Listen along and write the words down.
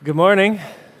Good morning.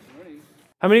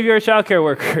 How many of you are childcare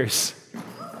workers?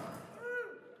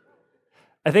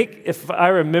 I think if I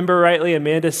remember rightly,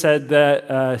 Amanda said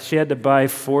that she had to buy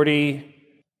 40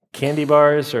 candy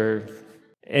bars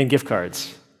and gift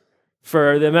cards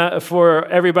for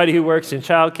everybody who works in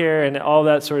childcare and all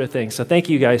that sort of thing. So thank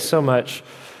you guys so much.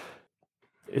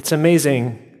 It's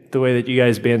amazing the way that you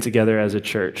guys band together as a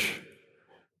church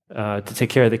to take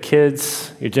care of the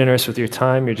kids. You're generous with your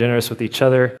time. You're generous with each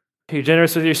other. You're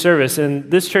generous with your service, and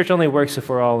this church only works if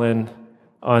we're all in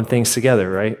on things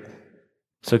together, right?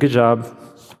 So good job.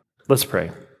 Let's pray.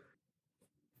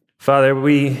 Father,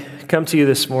 we come to you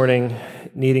this morning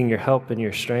needing your help and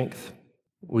your strength.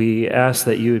 We ask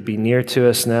that you would be near to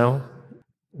us now.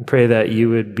 We pray that you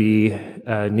would be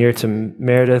near to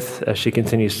Meredith as she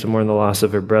continues to mourn the loss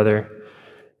of her brother,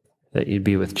 that you'd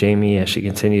be with Jamie as she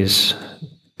continues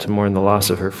to mourn the loss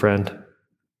of her friend.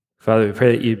 Father, we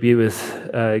pray that you'd be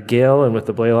with Gail and with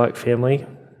the Blaylock family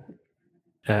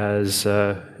as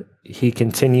he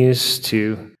continues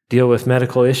to deal with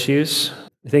medical issues.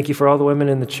 Thank you for all the women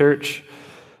in the church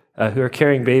who are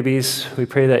carrying babies. We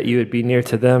pray that you would be near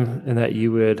to them and that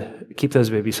you would keep those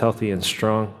babies healthy and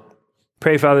strong.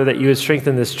 Pray, Father, that you would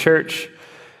strengthen this church,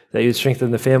 that you would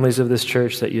strengthen the families of this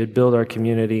church, that you would build our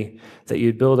community, that you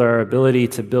would build our ability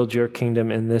to build your kingdom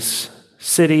in this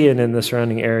city and in the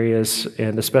surrounding areas,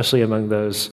 and especially among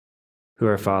those who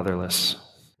are fatherless.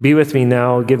 Be with me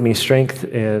now. Give me strength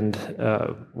and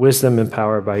wisdom and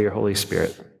power by your Holy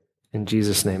Spirit. In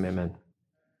Jesus' name, amen.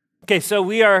 Okay, so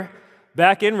we are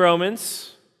back in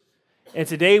Romans, and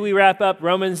today we wrap up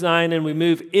Romans 9 and we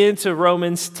move into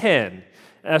Romans 10.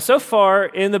 So far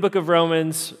in the book of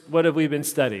Romans, what have we been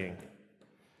studying?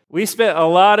 We spent a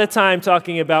lot of time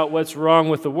talking about what's wrong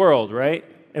with the world, right?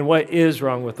 And what is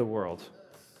wrong with the world?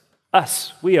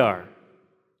 Us, we are.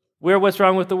 We're what's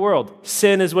wrong with the world.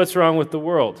 Sin is what's wrong with the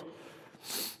world.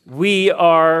 We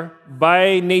are,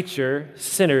 by nature,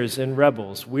 sinners and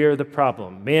rebels. We're the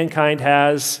problem. Mankind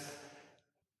has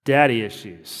daddy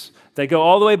issues. They go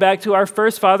all the way back to our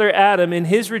first father, Adam, and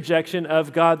his rejection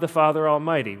of God the Father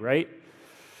Almighty, right?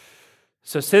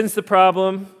 So sin's the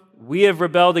problem. We have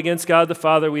rebelled against God the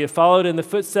Father. We have followed in the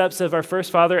footsteps of our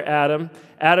first father, Adam.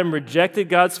 Adam rejected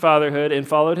God's fatherhood and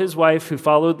followed his wife, who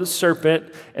followed the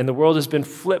serpent, and the world has been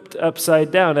flipped upside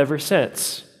down ever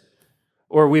since.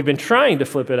 Or we've been trying to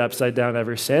flip it upside down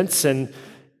ever since, and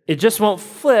it just won't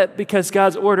flip because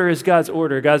God's order is God's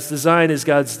order. God's design is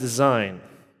God's design.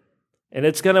 And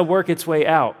it's going to work its way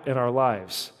out in our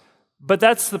lives. But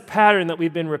that's the pattern that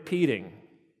we've been repeating.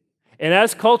 And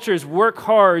as cultures work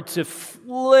hard to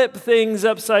flip things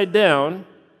upside down,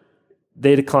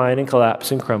 they decline and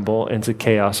collapse and crumble into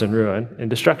chaos and ruin and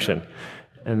destruction.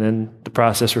 And then the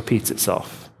process repeats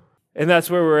itself. And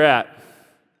that's where we're at.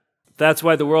 That's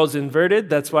why the world's inverted.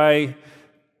 That's why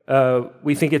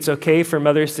we think it's okay for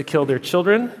mothers to kill their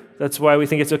children. That's why we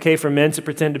think it's okay for men to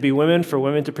pretend to be women, for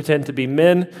women to pretend to be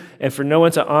men, and for no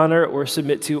one to honor or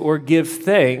submit to or give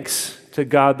thanks to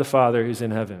God the Father who's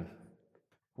in heaven.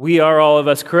 We are all of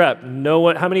us corrupt. No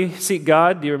one. How many seek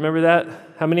God? Do you remember that?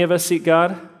 How many of us seek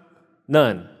God?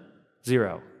 None.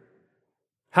 Zero.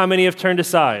 How many have turned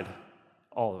aside?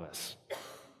 All of us.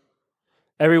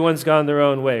 Everyone's gone their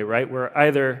own way, right? We're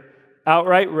either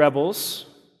outright rebels,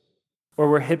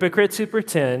 or we're hypocrites who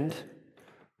pretend,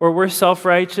 or we're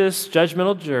self-righteous,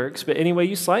 judgmental jerks. But any way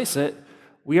you slice it,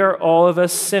 we are all of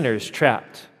us sinners,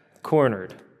 trapped,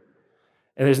 cornered.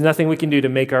 And there's nothing we can do to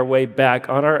make our way back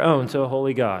on our own to a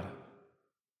holy God.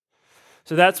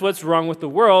 So that's what's wrong with the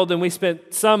world, and we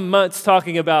spent some months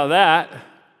talking about that,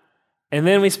 and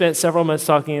then we spent several months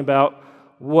talking about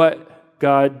what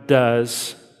God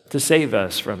does to save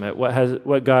us from it,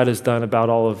 what God has done about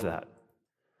all of that.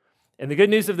 And the good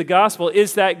news of the gospel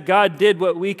is that God did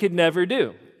what we could never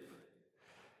do.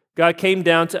 God came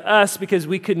down to us because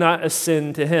we could not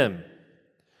ascend to him.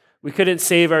 We couldn't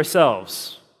save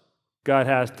ourselves. God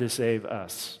has to save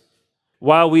us.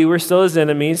 While we were still his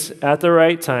enemies, at the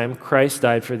right time, Christ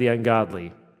died for the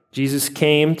ungodly. Jesus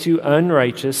came to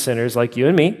unrighteous sinners like you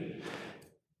and me,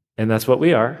 and that's what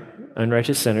we are,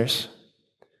 unrighteous sinners.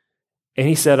 And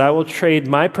he said, I will trade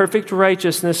my perfect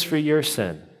righteousness for your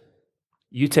sin.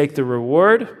 You take the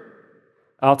reward,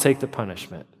 I'll take the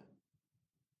punishment.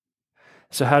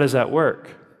 So how does that work?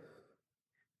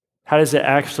 How does it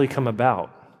actually come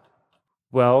about?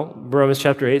 Well, Romans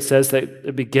chapter 8 says that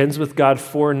it begins with God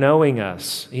foreknowing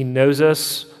us. He knows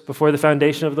us before the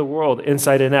foundation of the world,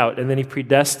 inside and out, and then he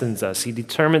predestines us. He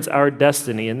determines our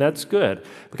destiny, and that's good,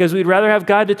 because we'd rather have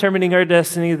God determining our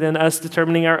destiny than us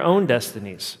determining our own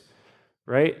destinies,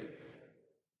 right?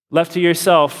 Left to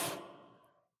yourself,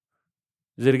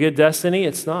 Is it a good destiny?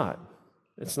 It's not.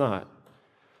 It's not.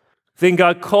 Then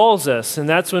God calls us, and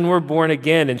that's when we're born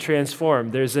again and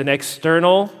transformed. There's an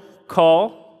external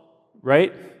call,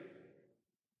 right?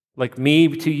 Like me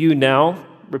to you now,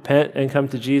 repent and come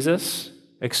to Jesus.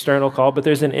 External call, but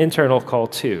there's an internal call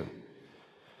too.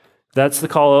 That's the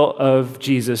call of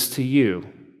Jesus to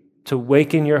you, to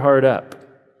waken your heart up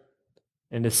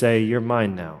and to say, you're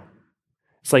mine now.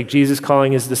 It's like Jesus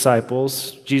calling his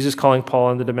disciples, Jesus calling Paul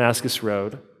on the Damascus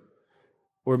Road,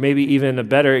 or maybe even a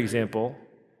better example,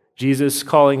 Jesus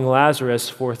calling Lazarus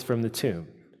forth from the tomb.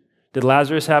 Did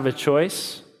Lazarus have a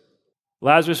choice?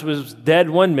 Lazarus was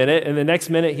dead one minute, and the next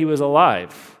minute he was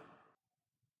alive.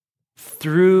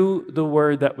 Through the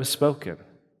word that was spoken.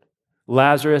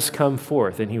 Lazarus come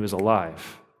forth, and he was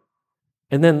alive.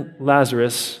 And then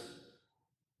Lazarus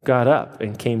got up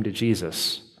and came to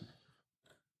Jesus.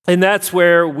 And that's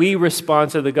where we respond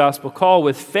to the gospel call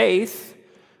with faith,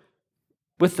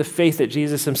 with the faith that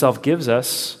Jesus himself gives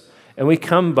us, and we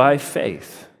come by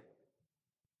faith.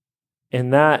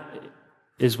 And that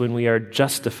is when we are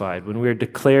justified, when we are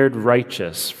declared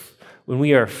righteous, when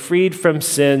we are freed from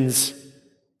sin's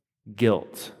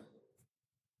guilt.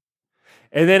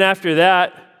 And then after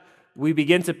that, we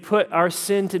begin to put our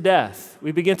sin to death.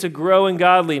 We begin to grow in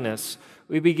godliness.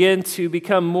 We begin to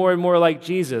become more and more like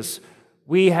Jesus.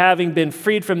 We, having been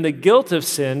freed from the guilt of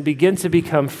sin, begin to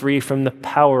become free from the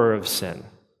power of sin.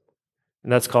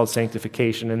 And that's called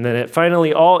sanctification. And then it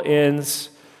finally all ends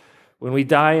when we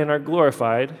die and are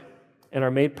glorified and are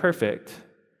made perfect.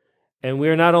 And we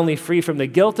are not only free from the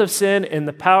guilt of sin and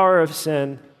the power of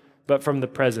sin, but from the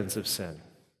presence of sin.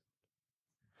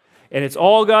 And it's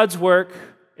all God's work.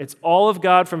 It's all of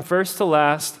God from first to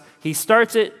last. He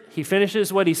starts it. He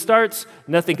finishes what he starts.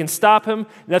 Nothing can stop him.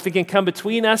 Nothing can come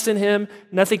between us and him.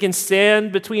 Nothing can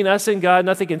stand between us and God.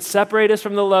 Nothing can separate us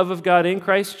from the love of God in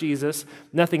Christ Jesus.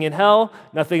 Nothing in hell,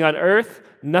 nothing on earth,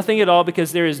 nothing at all,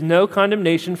 because there is no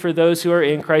condemnation for those who are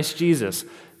in Christ Jesus.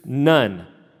 None.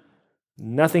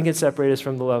 Nothing can separate us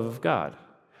from the love of God.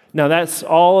 Now, that's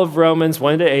all of Romans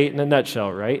 1-8 in a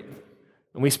nutshell, right?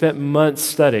 And we spent months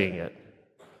studying it.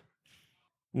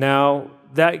 Now,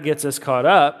 that gets us caught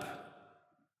up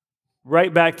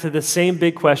right back to the same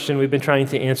big question we've been trying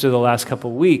to answer the last couple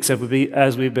of weeks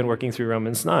as we've been working through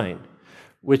Romans 9,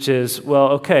 which is, well,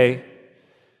 okay,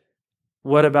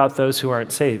 what about those who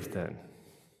aren't saved then?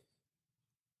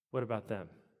 What about them?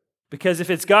 Because if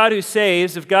it's God who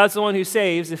saves, if God's the one who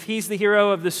saves, if he's the hero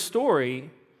of the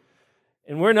story,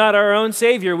 and we're not our own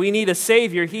Savior, we need a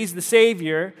Savior. He's the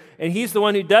Savior, and he's the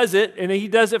one who does it, and he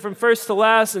does it from first to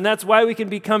last, and that's why we can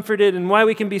be comforted and why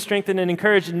we can be strengthened and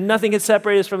encouraged, and nothing can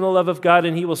separate us from the love of God,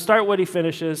 and he will start what he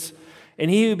finishes,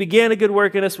 and he who began a good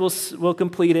work in us will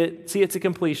complete it, see it to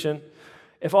completion.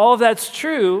 If all of that's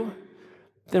true,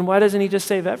 then why doesn't he just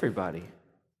save everybody?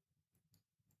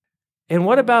 And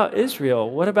what about Israel?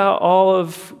 What about all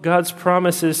of God's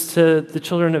promises to the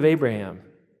children of Abraham?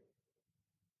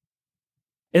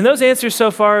 And those answers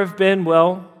so far have been,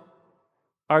 well,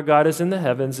 our God is in the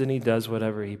heavens and he does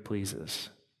whatever he pleases.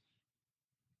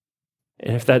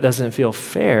 And if that doesn't feel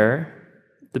fair,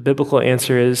 the biblical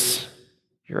answer is,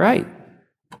 you're right.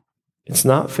 It's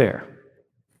not fair.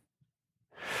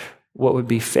 What would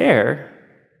be fair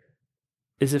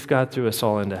is if God threw us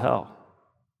all into hell.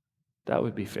 That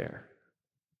would be fair.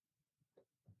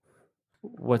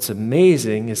 What's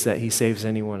amazing is that he saves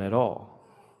anyone at all.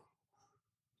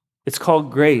 It's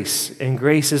called grace, and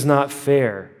grace is not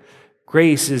fair.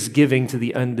 Grace is giving to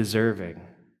the undeserving.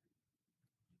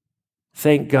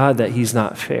 Thank God that he's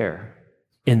not fair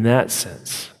in that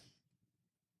sense.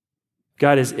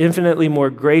 God is infinitely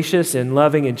more gracious and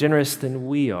loving and generous than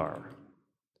we are,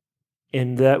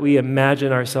 in that we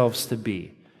imagine ourselves to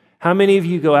be. How many of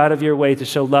you go out of your way to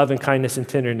show love and kindness and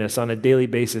tenderness on a daily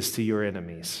basis to your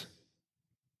enemies?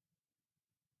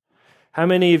 How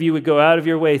many of you would go out of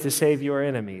your way to save your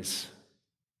enemies?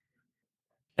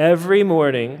 Every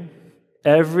morning,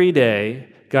 every day,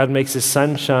 God makes the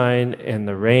sun shine and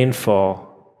the rain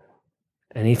fall,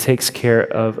 and he takes care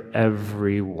of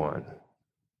everyone.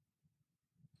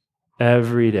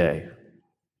 Every day.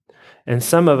 And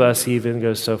some of us even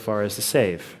go so far as to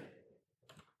save.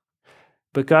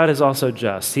 But God is also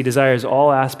just. He desires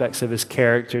all aspects of his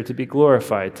character to be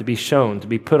glorified, to be shown, to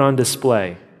be put on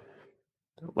display.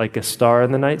 Like a star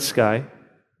in the night sky,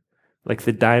 like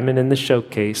the diamond in the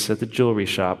showcase at the jewelry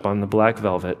shop on the black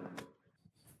velvet.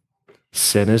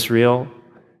 Sin is real,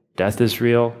 death is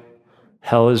real,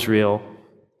 hell is real,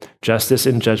 justice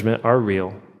and judgment are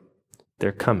real.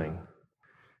 They're coming.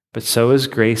 But so is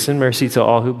grace and mercy to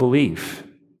all who believe,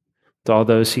 to all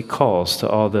those he calls, to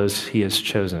all those he has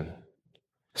chosen.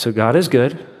 So God is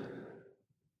good,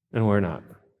 and we're not.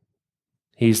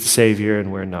 He's the Savior,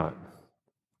 and we're not.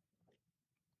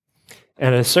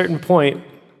 And at a certain point,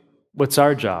 what's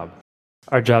our job?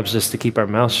 Our job's just to keep our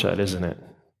mouth shut, isn't it?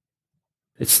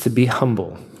 It's to be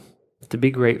humble, to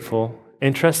be grateful,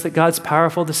 and trust that God's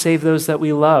powerful to save those that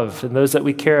we love and those that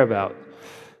we care about,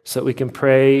 so that we can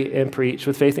pray and preach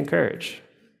with faith and courage.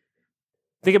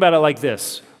 Think about it like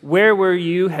this. Where were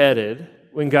you headed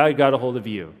when God got a hold of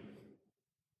you?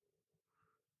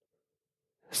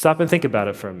 Stop and think about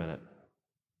it for a minute.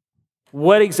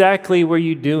 What exactly were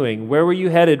you doing? Where were you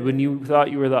headed when you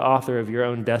thought you were the author of your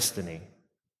own destiny?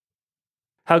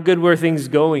 How good were things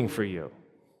going for you?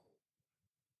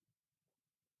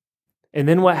 And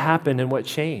then what happened and what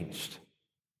changed?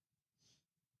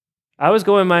 I was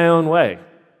going my own way.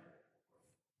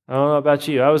 I don't know about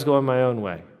you. I was going my own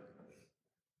way.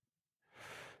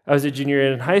 I was a junior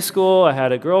in high school. I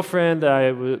had a girlfriend.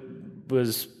 I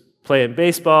was playing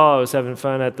baseball. I was having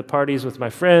fun at the parties with my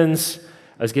friends.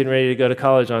 I was getting ready to go to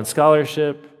college on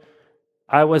scholarship.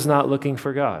 I was not looking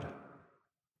for God,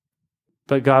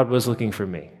 but God was looking for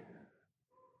me.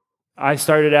 I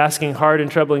started asking hard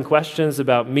and troubling questions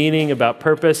about meaning, about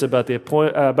purpose, about the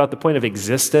point of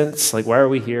existence. Like, why are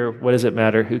we here? What does it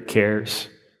matter? Who cares?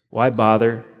 Why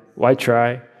bother? Why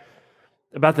try?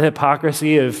 About the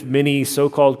hypocrisy of many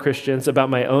so-called Christians, about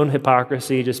my own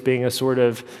hypocrisy, just being a sort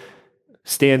of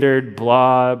standard,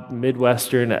 blah,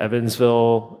 Midwestern,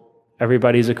 Evansville,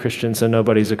 everybody's a Christian, so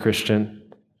nobody's a Christian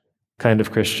kind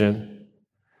of Christian,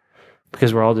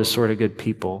 because we're all just sort of good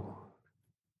people.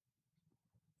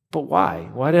 But why?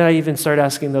 Why did I even start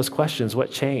asking those questions? What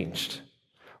changed?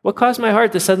 What caused my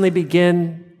heart to suddenly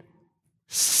begin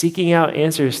seeking out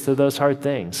answers to those hard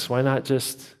things? Why not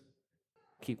just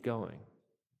keep going?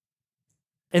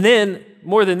 And then,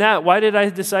 more than that, why did I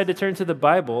decide to turn to the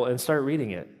Bible and start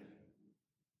reading it?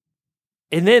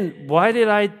 And then, why did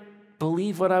I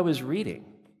believe what I was reading?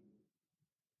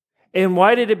 And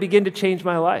why did it begin to change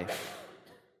my life?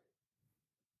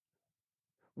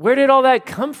 Where did all that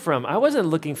come from? I wasn't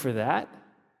looking for that.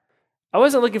 I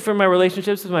wasn't looking for my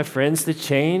relationships with my friends to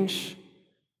change.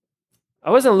 I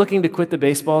wasn't looking to quit the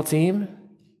baseball team.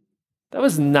 That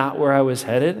was not where I was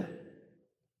headed.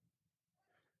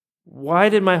 Why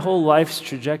did my whole life's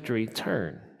trajectory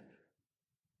turn?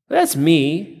 That's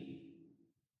me.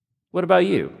 What about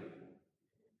you?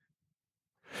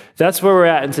 That's where we're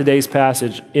at in today's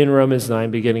passage in Romans 9,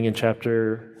 beginning in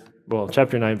chapter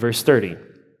 9, verse 30.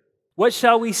 What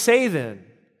shall we say then?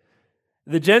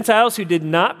 The Gentiles who did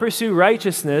not pursue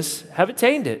righteousness have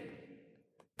attained it.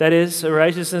 That is, a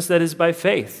righteousness that is by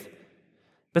faith.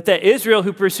 But that Israel,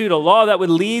 who pursued a law that would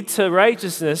lead to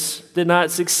righteousness, did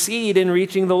not succeed in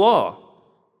reaching the law.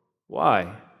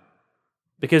 Why?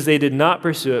 Because they did not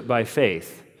pursue it by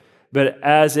faith, but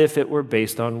as if it were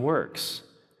based on works.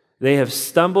 They have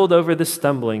stumbled over the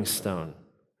stumbling stone.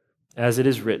 As it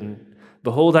is written,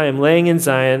 "Behold, I am laying in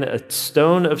Zion a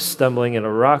stone of stumbling and a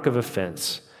rock of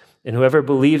offense, and whoever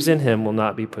believes in him will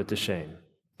not be put to shame."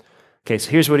 Okay, so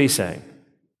here's what he's saying.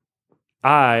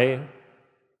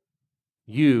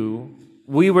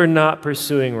 We were not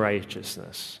pursuing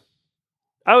righteousness.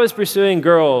 I was pursuing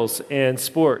girls and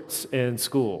sports and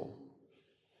school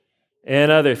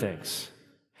and other things.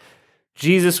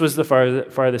 Jesus was the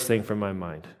farthest thing from my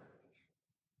mind.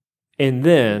 And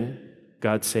then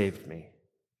God saved me.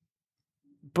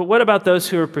 But what about those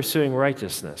who are pursuing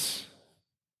righteousness?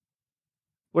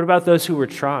 What about those who were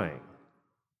trying?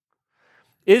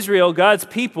 Israel, God's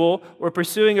people, were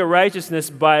pursuing a righteousness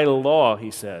by law,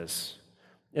 he says.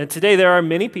 And today there are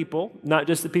many people, not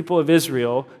just the people of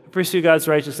Israel, who pursue God's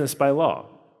righteousness by law.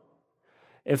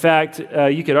 In fact,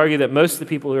 you could argue that most of the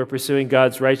people who are pursuing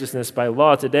God's righteousness by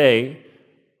law today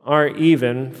aren't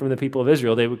even from the people of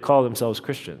Israel. They would call themselves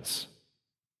Christians.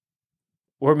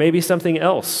 Or maybe something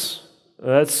else.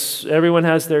 Everyone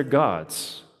has their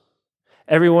gods.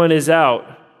 Everyone is out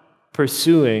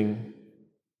pursuing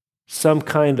some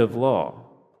kind of law.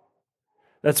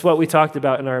 That's what we talked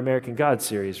about in our American God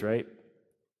series, right?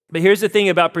 But here's the thing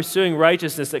about pursuing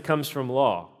righteousness that comes from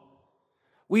law.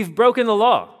 We've broken the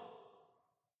law.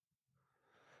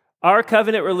 Our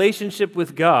covenant relationship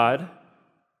with God,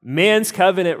 man's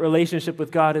covenant relationship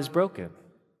with God, is broken.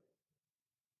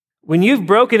 When you've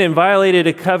broken and violated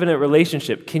a covenant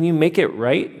relationship, can you make it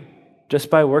right just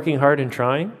by working hard and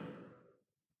trying?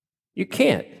 You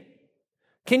can't.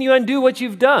 Can you undo what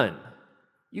you've done?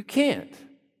 You can't.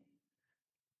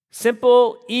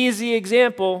 Simple, easy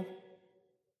example.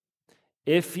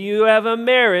 If you have a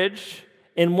marriage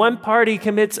and one party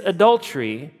commits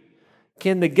adultery,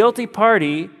 can the guilty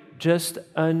party just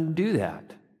undo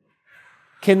that?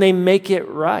 Can they make it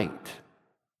right?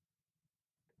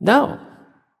 No.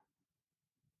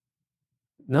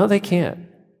 No, they can't.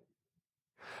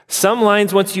 Some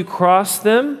lines, once you cross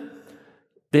them,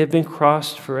 they have been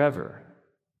crossed forever.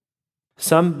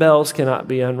 Some bells cannot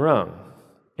be unrung,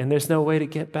 and there's no way to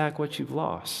get back what you've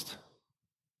lost.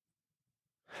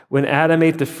 When Adam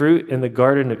ate the fruit in the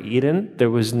Garden of Eden, there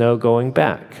was no going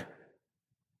back.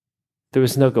 There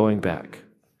was no going back.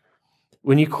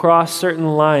 When you cross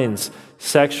certain lines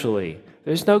sexually,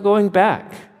 there's no going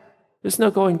back. There's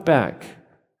no going back.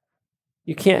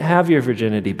 You can't have your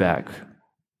virginity back.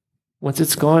 Once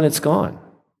it's gone, it's gone.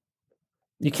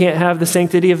 You can't have the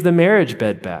sanctity of the marriage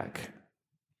bed back.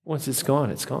 Once it's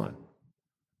gone, it's gone.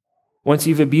 Once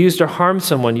you've abused or harmed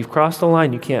someone, you've crossed a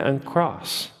line you can't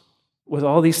uncross. With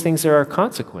all these things, there are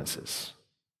consequences.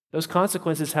 Those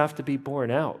consequences have to be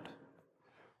borne out.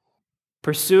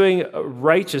 Pursuing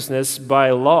righteousness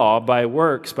by law, by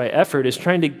works, by effort is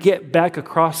trying to get back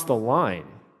across the line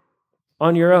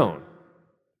on your own.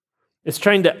 It's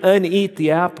trying to uneat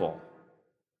the apple.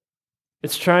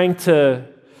 It's trying to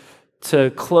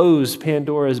close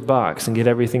Pandora's box and get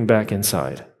everything back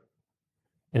inside.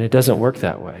 And it doesn't work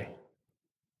that way.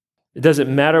 It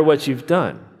doesn't matter what you've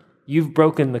done. You've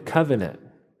broken the covenant.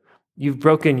 You've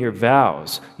broken your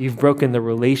vows. You've broken the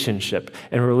relationship.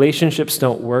 And relationships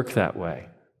don't work that way.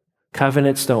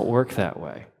 Covenants don't work that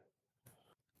way.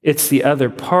 It's the other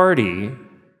party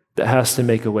that has to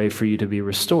make a way for you to be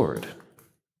restored.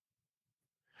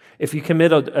 If you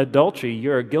commit adultery,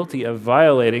 you are guilty of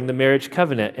violating the marriage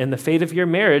covenant, and the fate of your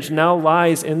marriage now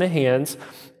lies in the hands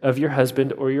of your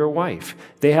husband or your wife.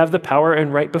 They have the power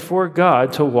and right before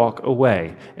God to walk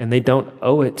away, and they don't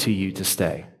owe it to you to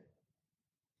stay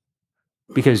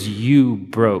because you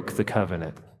broke the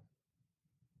covenant,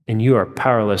 and you are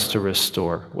powerless to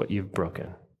restore what you've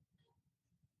broken.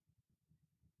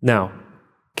 Now,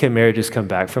 can marriages come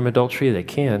back from adultery? They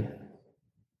can.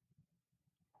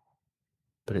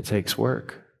 But it takes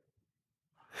work.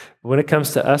 When it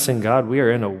comes to us and God, we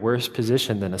are in a worse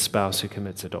position than a spouse who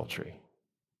commits adultery.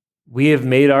 We have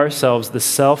made ourselves the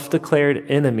self-declared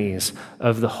enemies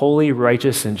of the holy,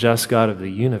 righteous, and just God of the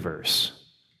universe.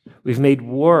 We've made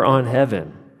war on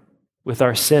heaven with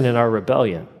our sin and our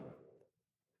rebellion.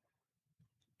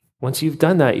 Once you've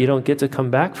done that, you don't get to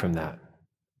come back from that.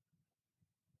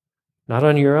 Not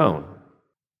on your own.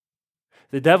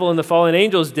 The devil and the fallen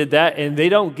angels did that, and they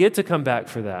don't get to come back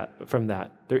from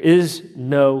that. There is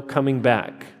no coming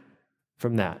back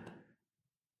from that.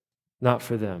 Not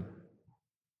for them.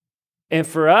 And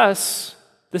for us,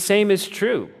 the same is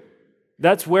true.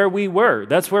 That's where we were.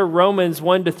 That's where Romans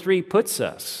 1-3 puts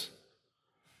us.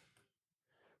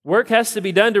 Work has to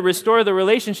be done to restore the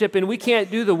relationship, and we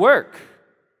can't do the work.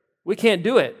 We can't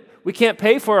do it. We can't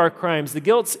pay for our crimes. The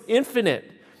guilt's infinite.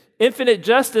 Infinite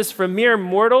justice from mere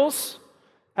mortals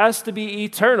has to be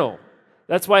eternal.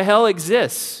 That's why hell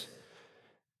exists.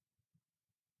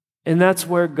 And that's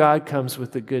where God comes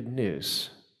with the good news.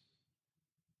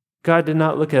 God did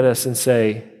not look at us and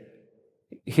say,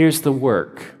 here's the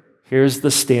work, here's the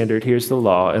standard, here's the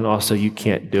law, and also you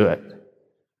can't do it.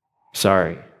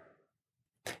 Sorry.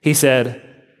 He said,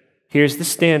 here's the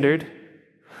standard,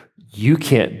 you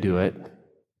can't do it,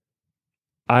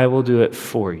 I will do it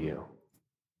for you.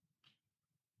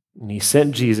 And he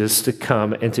sent Jesus to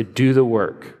come and to do the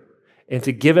work and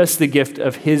to give us the gift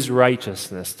of his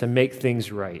righteousness, to make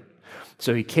things right.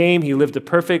 So he came, he lived a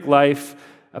perfect life,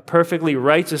 a perfectly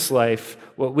righteous life,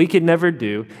 what we could never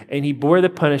do, and he bore the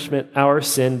punishment our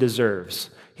sin deserves.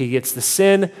 He gets the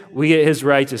sin, we get his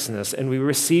righteousness, and we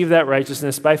receive that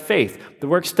righteousness by faith. The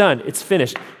work's done, it's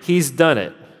finished. He's done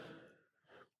it.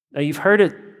 Now, you've heard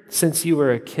it since you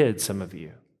were a kid, some of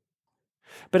you.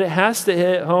 But it has to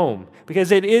hit home because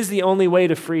it is the only way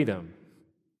to freedom.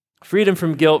 Freedom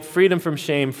from guilt, freedom from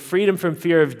shame, freedom from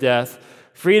fear of death,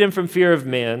 freedom from fear of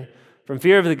man, from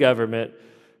fear of the government,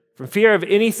 from fear of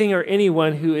anything or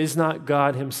anyone who is not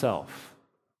God himself.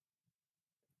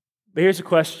 But here's a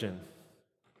question.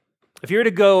 If you were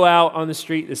to go out on the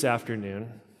street this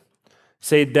afternoon,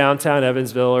 say downtown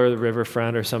Evansville or the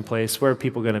riverfront or someplace, where are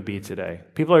people going to be today?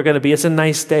 People are going to be, it's a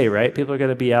nice day, right? People are going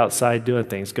to be outside doing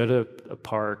things. Go to a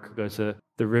park, go to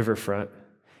the riverfront.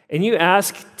 And you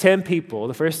ask 10 people,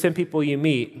 the first 10 people you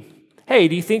meet, hey,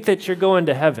 do you think that you're going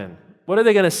to heaven? What are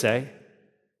they going to say?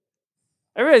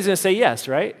 Everybody's going to say yes,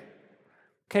 right?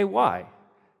 Okay, why?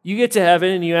 You get to heaven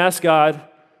and you ask God,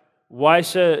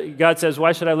 God says,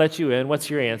 why should I let you in? What's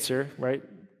your answer, right?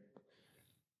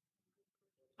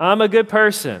 I'm a good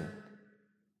person.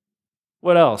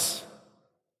 What else?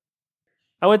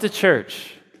 I went to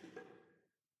church.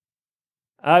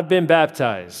 I've been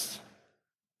baptized.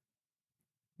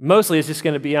 Mostly it's just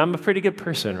going to be, I'm a pretty good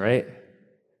person, right?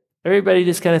 Everybody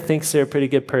just kind of thinks they're a pretty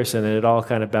good person, and it all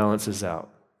kind of balances out.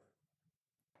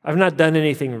 I've not done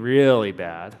anything really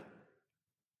bad.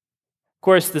 Of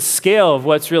course, the scale of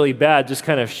what's really bad just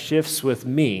kind of shifts with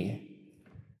me,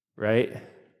 right?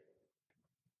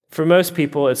 For most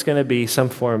people, it's going to be some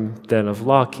form then of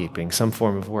law keeping, some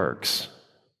form of works.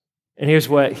 And here's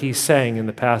what he's saying in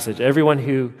the passage. Everyone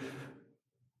who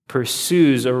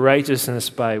pursues a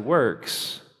righteousness by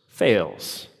works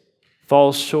fails,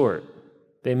 falls short.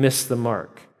 They miss the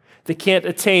mark. They can't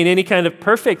attain any kind of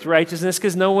perfect righteousness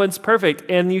because no one's perfect,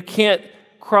 and you can't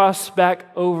cross back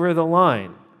over the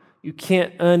line. You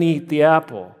can't uneat the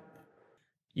apple.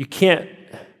 You can't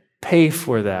pay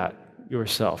for that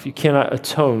yourself. You cannot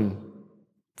atone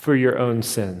for your own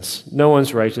sins. No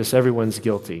one's righteous. Everyone's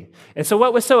guilty. And so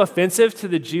what was so offensive to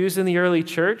the Jews in the early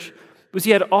church was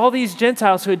you had all these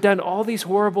Gentiles who had done all these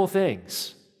horrible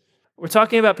things. We're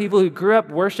talking about people who grew up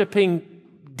worshiping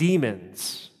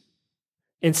demons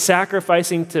and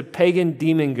sacrificing to pagan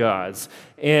demon gods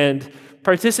and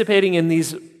participating in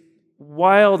these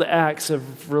wild acts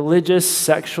of religious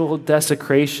sexual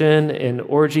desecration and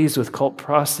orgies with cult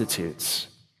prostitutes.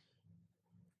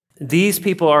 These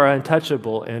people are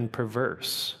untouchable and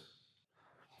perverse.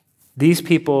 These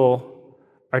people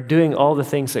are doing all the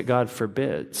things that God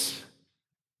forbids.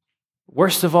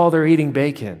 Worst of all, they're eating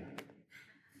bacon.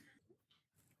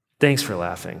 Thanks for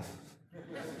laughing.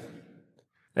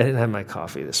 I didn't have my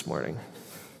coffee this morning.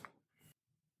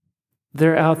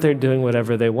 They're out there doing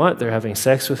whatever they want. They're having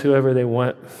sex with whoever they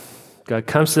want. God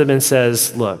comes to them and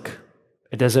says, look,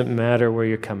 it doesn't matter where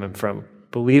you're coming from.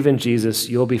 Believe in Jesus,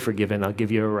 you'll be forgiven. I'll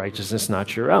give you a righteousness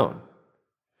not your own.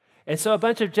 And so a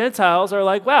bunch of Gentiles are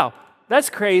like, wow, that's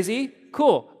crazy.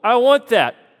 Cool. I want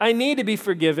that. I need to be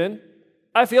forgiven.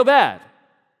 I feel bad.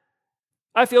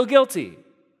 I feel guilty.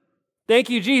 Thank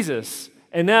you, Jesus.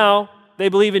 And now they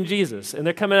believe in Jesus, and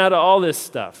they're coming out of all this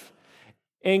stuff.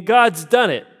 And God's done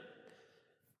it.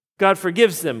 God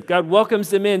forgives them. God welcomes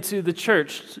them into the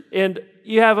church. And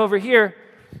you have over here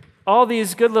all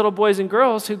these good little boys and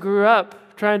girls who grew up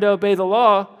trying to obey the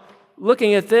law,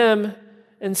 looking at them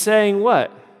and saying,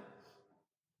 what?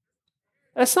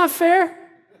 That's not fair.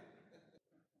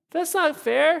 That's not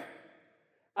fair.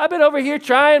 I've been over here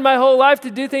trying my whole life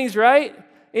to do things right.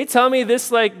 You tell me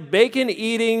this like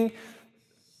bacon-eating,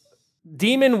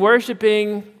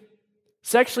 demon-worshiping,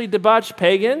 sexually debauched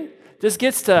pagan just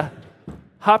gets to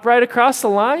hop right across the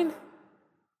line?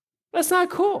 That's not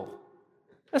cool.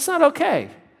 That's not okay.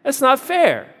 That's not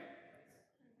fair.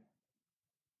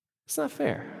 It's not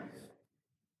fair.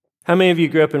 How many of you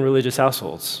grew up in religious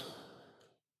households?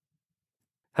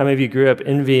 How many of you grew up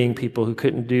envying people who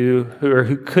could do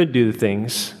the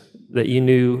things that you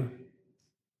knew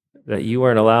that you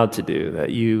weren't allowed to do,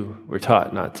 that you were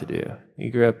taught not to do? You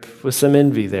grew up with some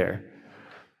envy there.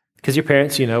 Because your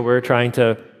parents, were trying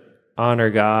to honor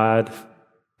God,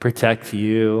 protect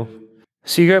you.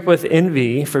 So you grew up with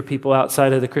envy for people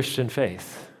outside of the Christian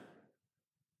faith.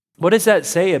 What does that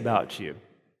say about you?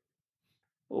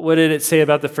 What did it say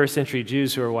about the first century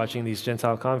Jews who were watching these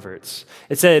Gentile converts?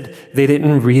 It said they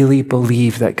didn't really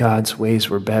believe that God's ways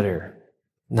were better.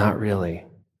 Not really.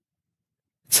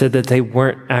 It said that they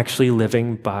weren't actually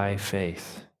living by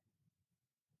faith.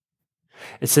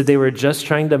 It said they were just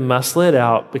trying to muscle it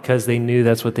out because they knew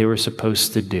that's what they were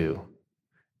supposed to do.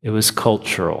 It was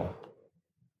cultural,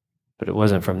 but it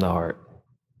wasn't from the heart.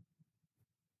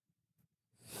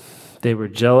 They were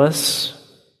jealous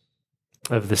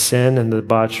of the sin and the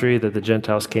debauchery that the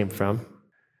Gentiles came from.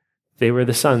 They were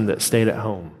the son that stayed at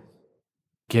home,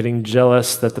 getting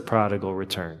jealous that the prodigal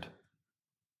returned.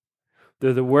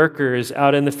 They're the workers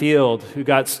out in the field who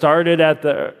got started at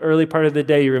the early part of the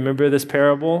day. You remember this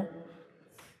parable?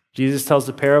 Jesus tells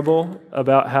the parable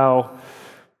about how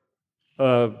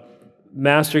a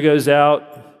master goes out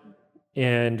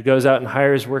and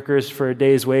hires workers for a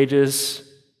day's wages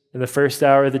in the first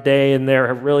hour of the day, and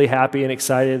they're really happy and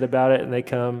excited about it, and they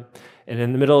come. And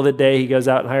in the middle of the day, he goes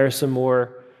out and hires some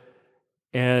more,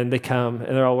 and they come,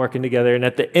 and they're all working together. And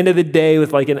at the end of the day,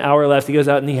 with like an hour left, he goes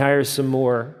out and he hires some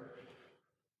more.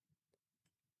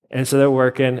 And so they're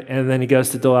working, and then he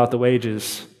goes to dole out the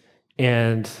wages.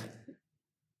 And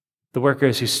the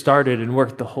workers who started and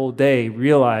worked the whole day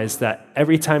realized that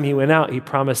every time he went out, he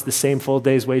promised the same full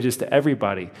day's wages to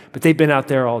everybody. But they've been out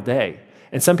there all day.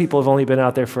 And some people have only been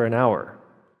out there for an hour.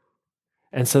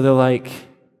 And so they're like,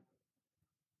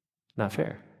 not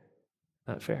fair.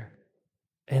 Not fair.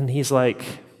 And he's like,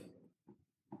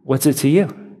 what's it to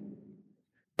you?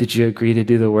 Did you agree to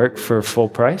do the work for full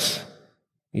price?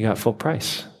 You got full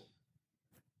price.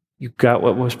 You got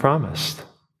what was promised.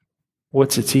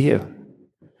 What's it to you?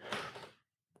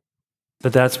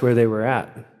 But that's where they were at.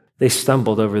 They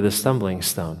stumbled over the stumbling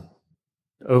stone,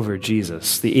 over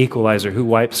Jesus, the equalizer who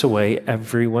wipes away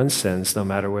everyone's sins no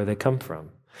matter where they come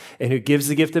from, and who gives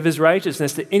the gift of his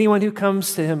righteousness to anyone who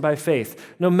comes to him by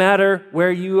faith, no matter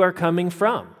where you are coming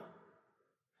from.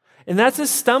 And that's a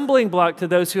stumbling block to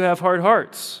those who have hard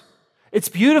hearts. It's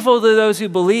beautiful to those who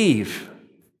believe,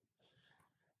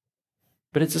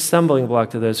 but it's a stumbling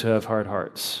block to those who have hard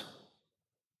hearts.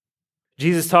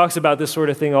 Jesus talks about this sort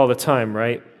of thing all the time,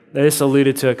 right? I just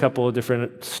alluded to a couple of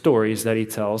different stories that he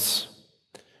tells.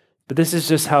 But this is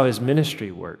just how his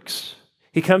ministry works.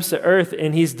 He comes to earth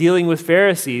and he's dealing with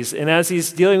Pharisees. And as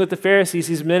he's dealing with the Pharisees,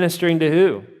 he's ministering to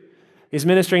who? He's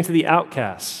ministering to the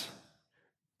outcasts,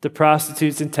 the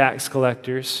prostitutes and tax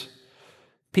collectors,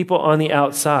 people on the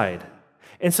outside.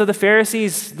 And so the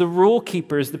Pharisees, the rule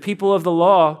keepers, the people of the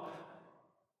law,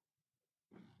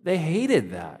 they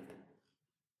hated that.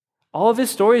 All of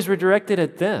his stories were directed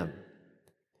at them.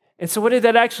 And so what did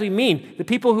that actually mean? The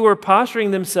people who were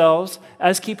posturing themselves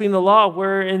as keeping the law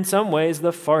were in some ways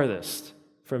the farthest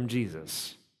from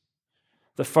Jesus,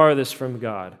 the farthest from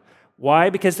God. Why?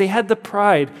 Because they had the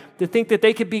pride to think that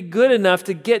they could be good enough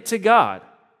to get to God.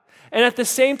 And at the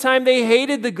same time, they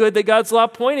hated the good that God's law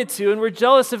pointed to and were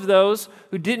jealous of those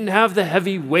who didn't have the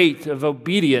heavy weight of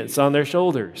obedience on their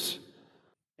shoulders.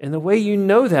 And the way you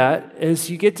know that is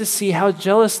you get to see how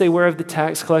jealous they were of the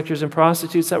tax collectors and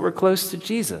prostitutes that were close to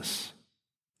Jesus.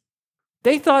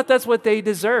 They thought that's what they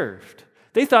deserved.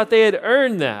 They thought they had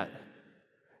earned that.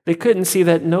 They couldn't see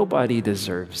that nobody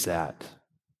deserves that.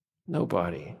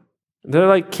 Nobody. They're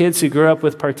like kids who grew up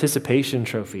with participation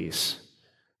trophies.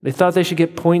 They thought they should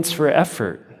get points for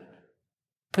effort,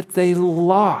 but they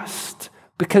lost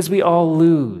because we all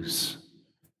lose.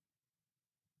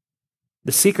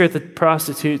 The secret that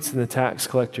prostitutes and the tax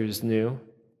collectors knew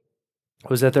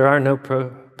was that there are no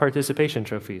participation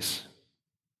trophies.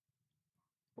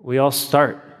 We all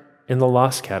start in the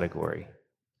lost category,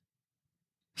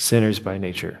 sinners by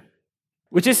nature.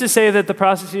 Which is to say that the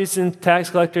prostitutes and tax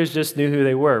collectors just knew who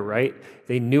they were, right?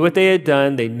 They knew what they had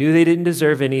done. They knew they didn't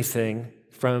deserve anything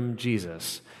from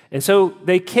Jesus. And so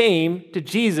they came to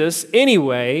Jesus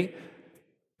anyway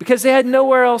because they had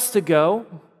nowhere else to go.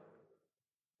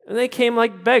 And they came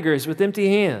like beggars with empty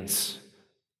hands,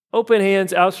 open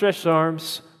hands, outstretched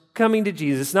arms, coming to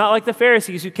Jesus. Not like the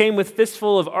Pharisees who came with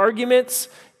fistful of arguments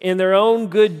and their own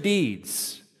good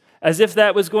deeds, as if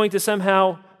that was going to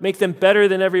somehow make them better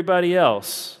than everybody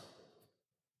else.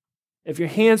 If your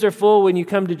hands are full when you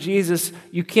come to Jesus,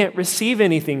 you can't receive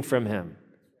anything from him.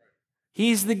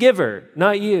 He's the giver,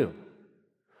 not you.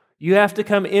 You have to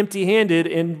come empty-handed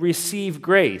and receive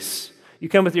grace. You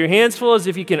come with your hands full as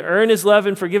if you can earn his love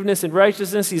and forgiveness and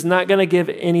righteousness. He's not going to give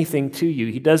anything to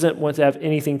you. He doesn't want to have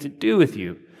anything to do with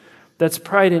you. That's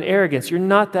pride and arrogance. You're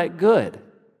not that good.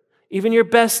 Even your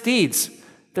best deeds,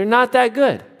 they're not that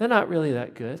good. They're not really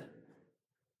that good.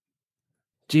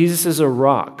 Jesus is a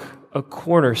rock, a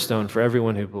cornerstone for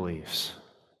everyone who believes.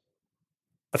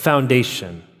 A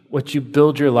foundation, what you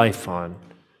build your life on,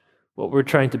 what we're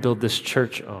trying to build this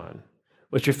church on,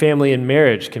 what your family and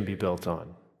marriage can be built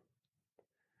on.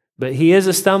 But he is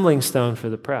a stumbling stone for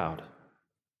the proud.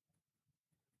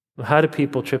 Well, how do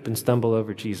people trip and stumble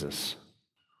over Jesus?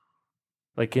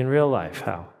 Like in real life,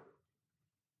 how?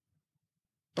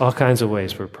 All kinds of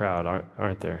ways we're proud,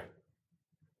 aren't there?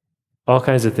 All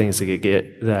kinds of things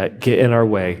that get in our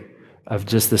way of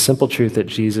just the simple truth that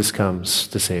Jesus comes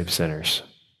to save sinners.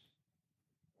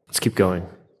 Let's keep going.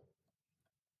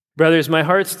 Brothers, my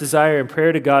heart's desire and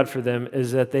prayer to God for them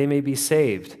is that they may be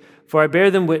saved. For I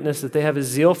bear them witness that they have a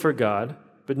zeal for God,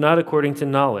 but not according to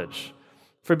knowledge.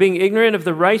 For being ignorant of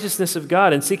the righteousness of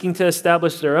God and seeking to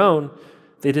establish their own,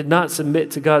 they did not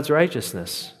submit to God's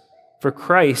righteousness. For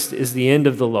Christ is the end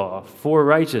of the law for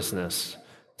righteousness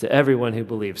to everyone who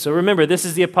believes. So remember, this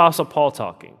is the Apostle Paul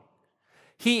talking.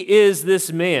 He is this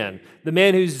man, the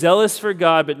man who's zealous for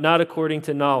God, but not according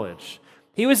to knowledge.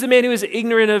 He was the man who was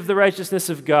ignorant of the righteousness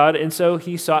of God, and so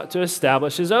he sought to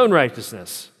establish his own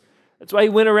righteousness. That's why he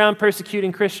went around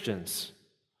persecuting Christians.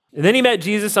 And then he met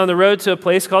Jesus on the road to a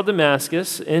place called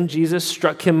Damascus, and Jesus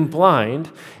struck him blind.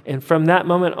 And from that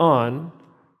moment on,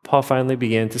 Paul finally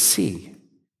began to see.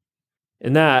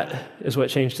 And that is what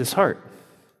changed his heart.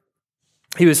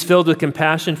 He was filled with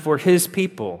compassion for his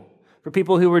people, for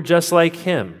people who were just like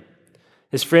him,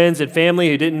 his friends and family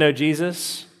who didn't know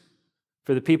Jesus,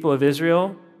 for the people of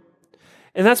Israel.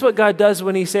 And that's what God does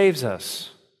when he saves us,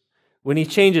 when he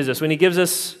changes us, when he gives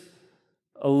us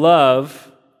a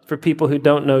love for people who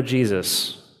don't know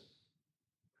Jesus.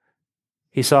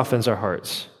 He softens our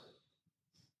hearts.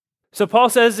 So Paul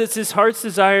says it's his heart's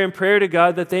desire and prayer to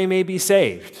God that they may be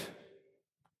saved.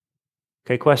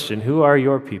 Okay, question, who are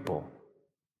your people?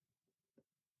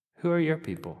 Who are your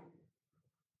people?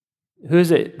 Who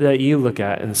is it that you look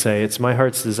at and say, it's my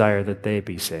heart's desire that they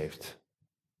be saved?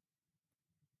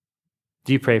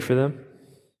 Do you pray for them?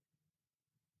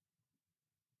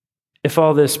 If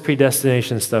all this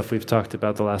predestination stuff we've talked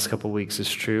about the last couple of weeks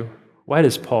is true, why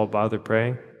does Paul bother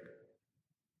praying?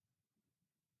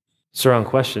 It's the wrong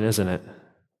question, isn't it?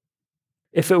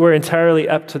 If it were entirely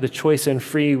up to the choice and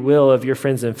free will of your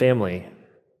friends and family,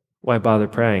 why bother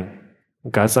praying?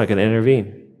 God's not going to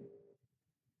intervene.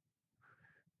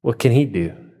 What can he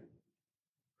do?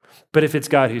 But if it's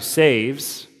God who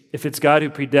saves, if it's God who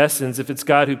predestines, if it's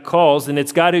God who calls, then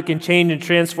it's God who can change and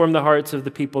transform the hearts of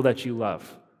the people that you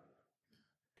love.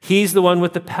 He's the one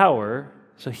with the power,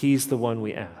 so he's the one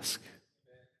we ask.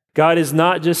 God is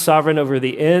not just sovereign over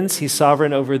the ends, he's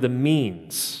sovereign over the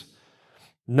means.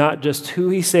 Not just who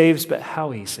he saves, but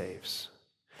how he saves.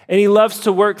 And he loves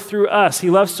to work through us. He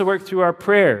loves to work through our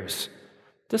prayers,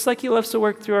 just like he loves to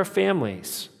work through our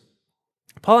families.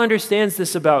 Paul understands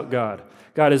this about God.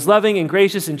 God is loving and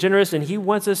gracious and generous, and he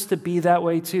wants us to be that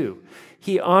way too.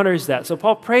 He honors that. So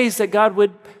Paul prays that God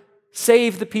would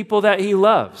save the people that he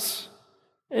loves.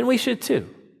 And we should too.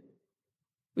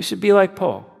 We should be like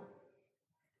Paul.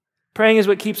 Praying is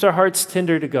what keeps our hearts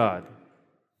tender to God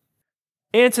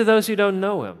and to those who don't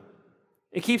know him.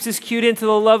 It keeps us cued into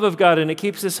the love of God, and it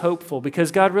keeps us hopeful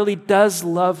because God really does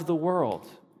love the world.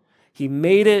 He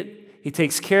made it. He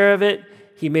takes care of it.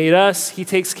 He made us. He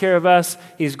takes care of us.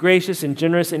 He's gracious and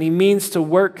generous, and he means to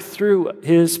work through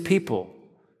his people.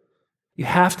 You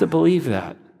have to believe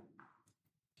that.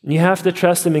 And you have to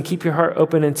trust him and keep your heart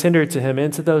open and tender to him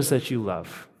and to those that you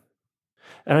love.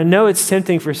 And I know it's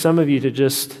tempting for some of you to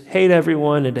just hate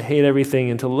everyone and to hate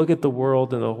everything and to look at the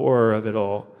world and the horror of it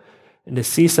all and to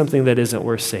see something that isn't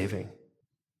worth saving,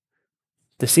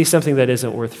 to see something that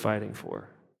isn't worth fighting for.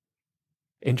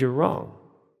 And you're wrong.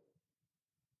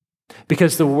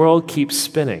 Because the world keeps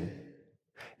spinning.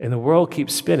 And the world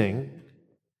keeps spinning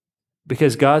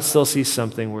because God still sees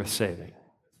something worth saving.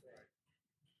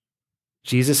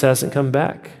 Jesus hasn't come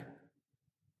back.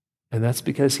 And that's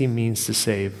because he means to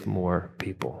save more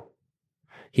people.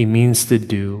 He means to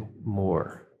do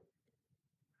more.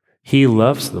 He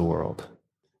loves the world.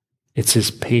 It's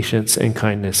his patience and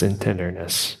kindness and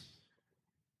tenderness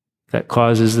that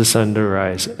causes the sun to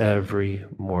rise every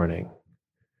morning.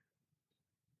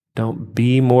 Don't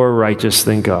be more righteous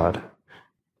than God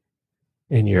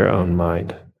in your own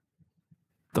mind.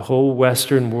 The whole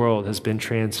Western world has been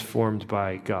transformed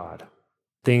by God.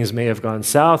 Things may have gone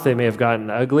south, they may have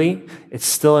gotten ugly. It's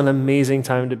still an amazing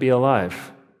time to be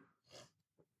alive.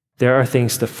 There are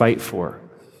things to fight for.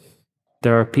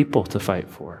 There are people to fight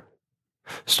for.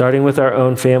 Starting with our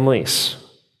own families,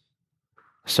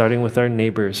 starting with our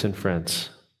neighbors and friends,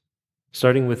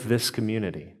 starting with this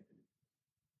community.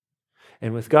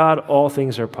 And with God, all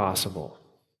things are possible.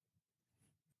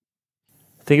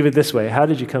 Think of it this way. How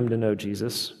did you come to know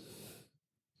Jesus?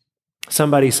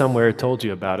 Somebody somewhere told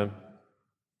you about him,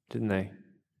 didn't they?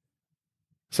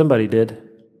 Somebody did.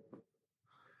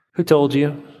 Who told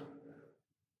you?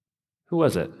 Who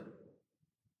was it?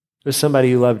 It was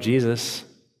somebody who loved Jesus.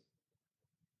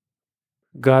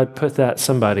 God put that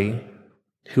somebody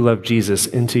who loved Jesus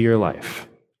into your life.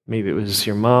 Maybe it was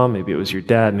your mom, maybe it was your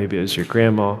dad, maybe it was your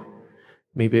grandma,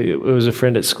 maybe it was a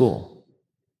friend at school.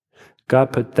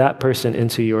 God put that person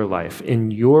into your life,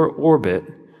 in your orbit,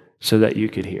 so that you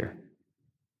could hear.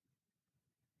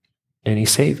 And he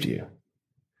saved you.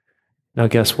 Now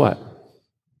guess what?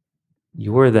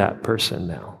 You're that person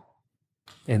now.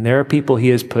 And there are people he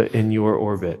has put in your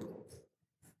orbit.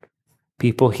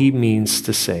 People he means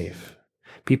to save.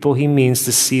 People he means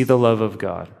to see the love of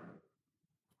God.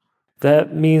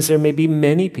 That means there may be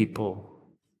many people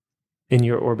in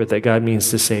your orbit that God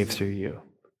means to save through you.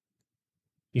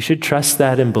 You should trust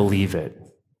that and believe it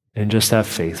and just have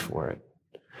faith for it.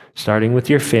 Starting with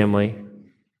your family,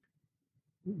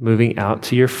 moving out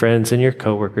to your friends and your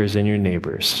coworkers and your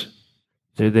neighbors.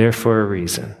 They're there for a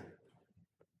reason.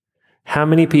 How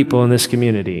many people in this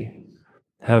community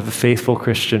have a faithful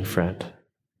Christian friend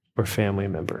or family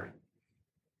member?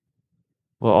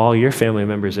 Well, all your family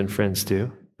members and friends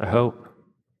do, I hope.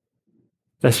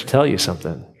 That should tell you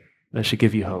something. That should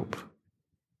give you hope.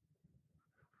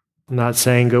 I'm not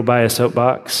saying go buy a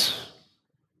soapbox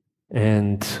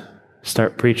and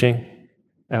start preaching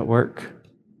at work.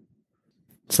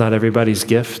 It's not everybody's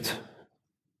gift.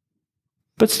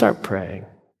 But start praying,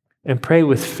 and pray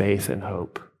with faith and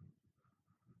hope.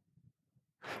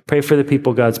 Pray for the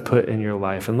people God's put in your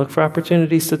life and look for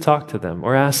opportunities to talk to them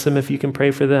or ask them if you can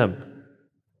pray for them.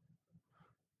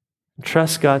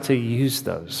 Trust God to use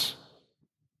those.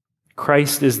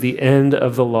 Christ is the end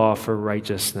of the law for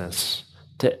righteousness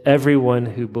to everyone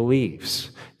who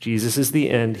believes. Jesus is the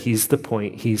end. He's the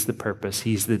point. He's the purpose.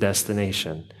 He's the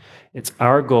destination. It's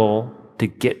our goal to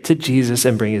get to Jesus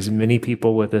and bring as many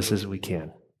people with us as we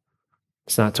can.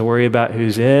 It's not to worry about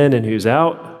who's in and who's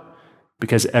out,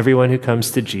 because everyone who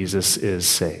comes to Jesus is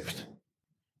saved.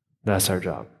 That's our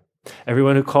job.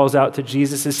 Everyone who calls out to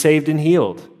Jesus is saved and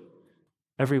healed.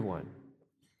 Everyone.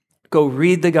 Go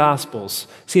read the Gospels.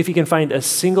 See if you can find a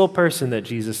single person that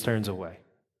Jesus turns away.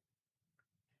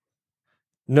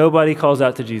 Nobody calls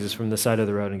out to Jesus from the side of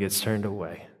the road and gets turned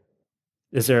away.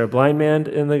 Is there a blind man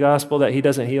in the Gospel that he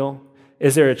doesn't heal?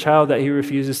 Is there a child that he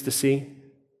refuses to see?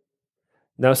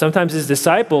 No, sometimes his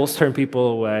disciples turn people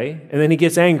away, and then he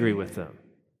gets angry with them.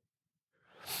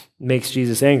 Makes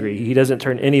Jesus angry. He doesn't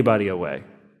turn anybody away.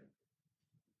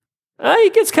 He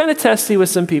gets kind of testy with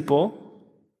some people.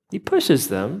 He pushes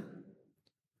them.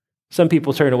 Some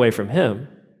people turn away from him.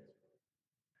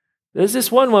 There's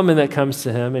this one woman that comes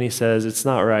to him, and he says, it's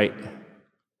not right.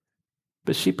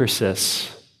 But she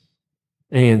persists,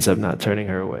 and he ends up not turning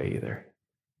her away either.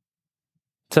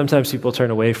 Sometimes people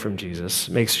turn away from Jesus,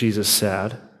 makes Jesus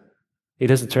sad. He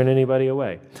doesn't turn anybody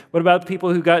away. What about the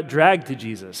people who got dragged to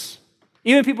Jesus?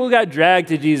 Even people who got dragged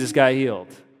to Jesus got healed.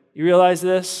 You realize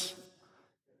this?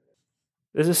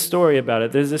 There's a story about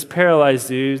it. There's this paralyzed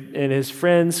dude, and his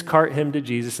friends cart him to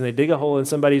Jesus, and they dig a hole in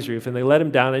somebody's roof, and they let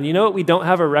him down. And you know what we don't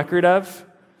have a record of?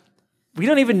 We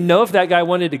don't even know if that guy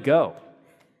wanted to go.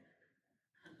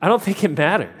 I don't think it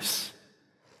matters.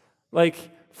 Like,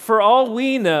 for all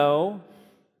we know,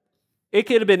 it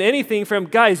could have been anything from,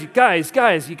 guys, you got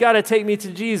to take me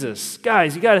to Jesus.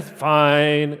 Guys, you got to,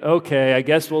 fine, okay, I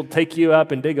guess we'll take you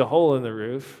up and dig a hole in the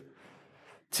roof.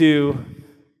 To,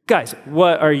 guys,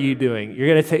 what are you doing? You're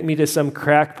going to take me to some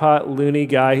crackpot, loony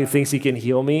guy who thinks he can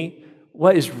heal me?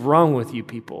 What is wrong with you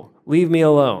people? Leave me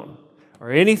alone.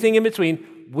 Or anything in between.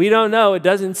 We don't know. It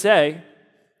doesn't say.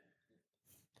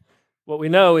 What we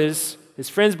know is his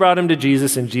friends brought him to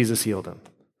Jesus and Jesus healed him.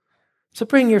 So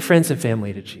bring your friends and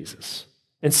family to Jesus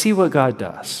and see what God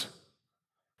does.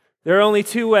 There are only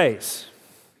two ways.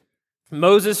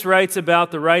 Moses writes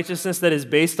about the righteousness that is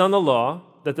based on the law,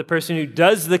 that the person who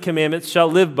does the commandments shall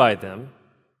live by them.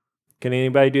 Can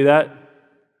anybody do that?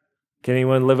 Can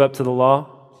anyone live up to the law?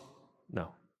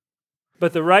 No.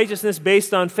 But the righteousness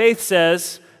based on faith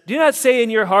says, do not say in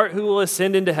your heart who will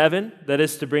ascend into heaven, that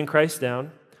is to bring Christ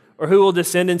down, or who will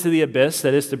descend into the abyss,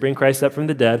 that is to bring Christ up from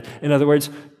the dead. In other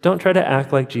words, don't try to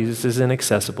act like Jesus is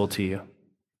inaccessible to you.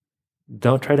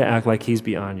 Don't try to act like he's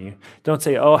beyond you. Don't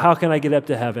say, oh, how can I get up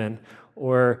to heaven?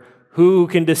 Or who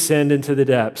can descend into the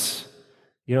depths?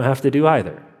 You don't have to do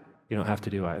either. You don't have to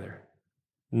do either.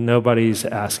 Nobody's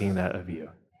asking that of you.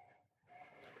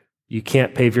 You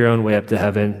can't pave your own way up to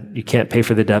heaven. You can't pay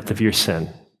for the depth of your sin.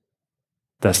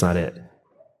 That's not it.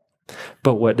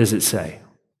 But what does it say?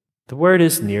 The word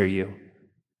is near you,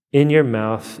 in your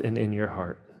mouth and in your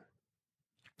heart.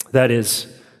 That is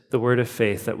the word of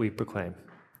faith that we proclaim.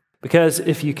 Because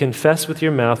if you confess with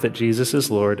your mouth that Jesus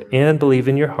is Lord and believe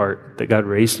in your heart that God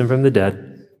raised him from the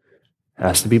dead, it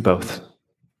has to be both,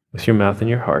 with your mouth and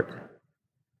your heart,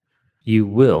 you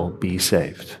will be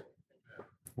saved.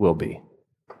 Will be.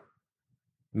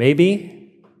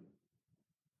 Maybe.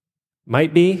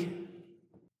 Might be.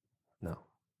 No.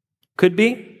 Could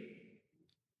be.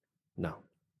 No.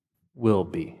 Will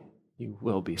be. You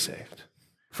will be saved.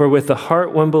 For with the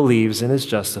heart one believes and is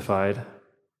justified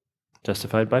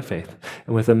by faith,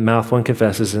 and with the mouth one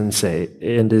confesses and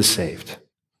is saved.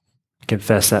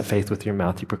 Confess that faith with your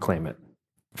mouth, you proclaim it.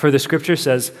 For the scripture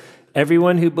says,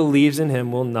 everyone who believes in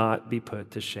him will not be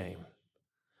put to shame.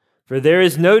 For there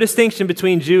is no distinction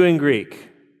between Jew and Greek.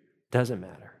 Doesn't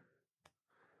matter.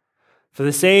 For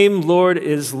the same Lord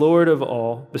is Lord of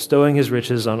all, bestowing his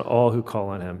riches on all who call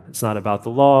on him. It's not about the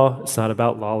law. It's not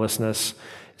about lawlessness.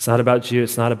 It's not about Jew.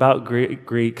 It's not about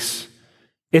Greeks.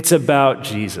 It's about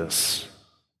Jesus.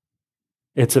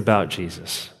 It's about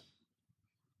Jesus.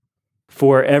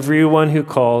 For everyone who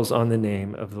calls on the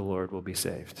name of the Lord will be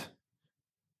saved.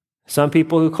 Some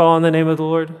people who call on the name of the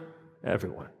Lord,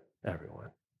 everyone.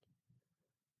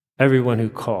 Everyone who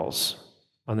calls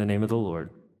on the name of the Lord,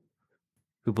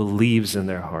 who believes in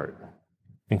their heart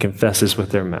and confesses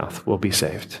with their mouth, will be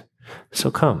saved. So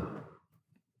come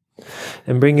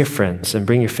and bring your friends and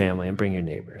bring your family and bring your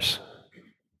neighbors.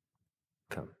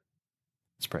 Come.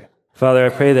 Let's pray. Father, I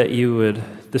pray that you would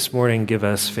this morning give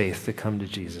us faith to come to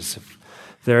Jesus. If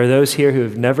there are those here who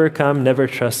have never come, never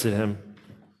trusted him,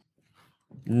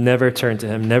 never turned to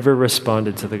him, never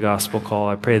responded to the gospel call.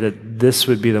 I pray that this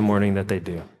would be the morning that they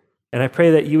do. And I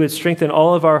pray that you would strengthen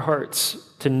all of our hearts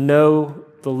to know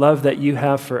the love that you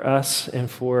have for us and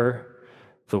for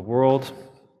the world,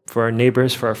 for our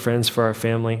neighbors, for our friends, for our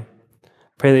family.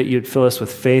 Pray that you'd fill us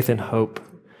with faith and hope,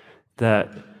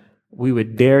 that we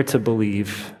would dare to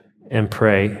believe and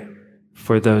pray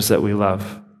for those that we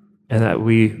love, and that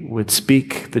we would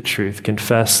speak the truth,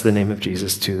 confess the name of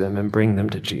Jesus to them, and bring them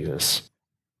to Jesus.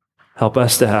 Help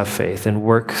us to have faith and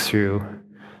work through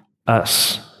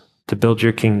us to build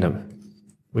your kingdom.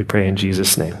 We pray in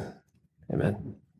Jesus' name. Amen.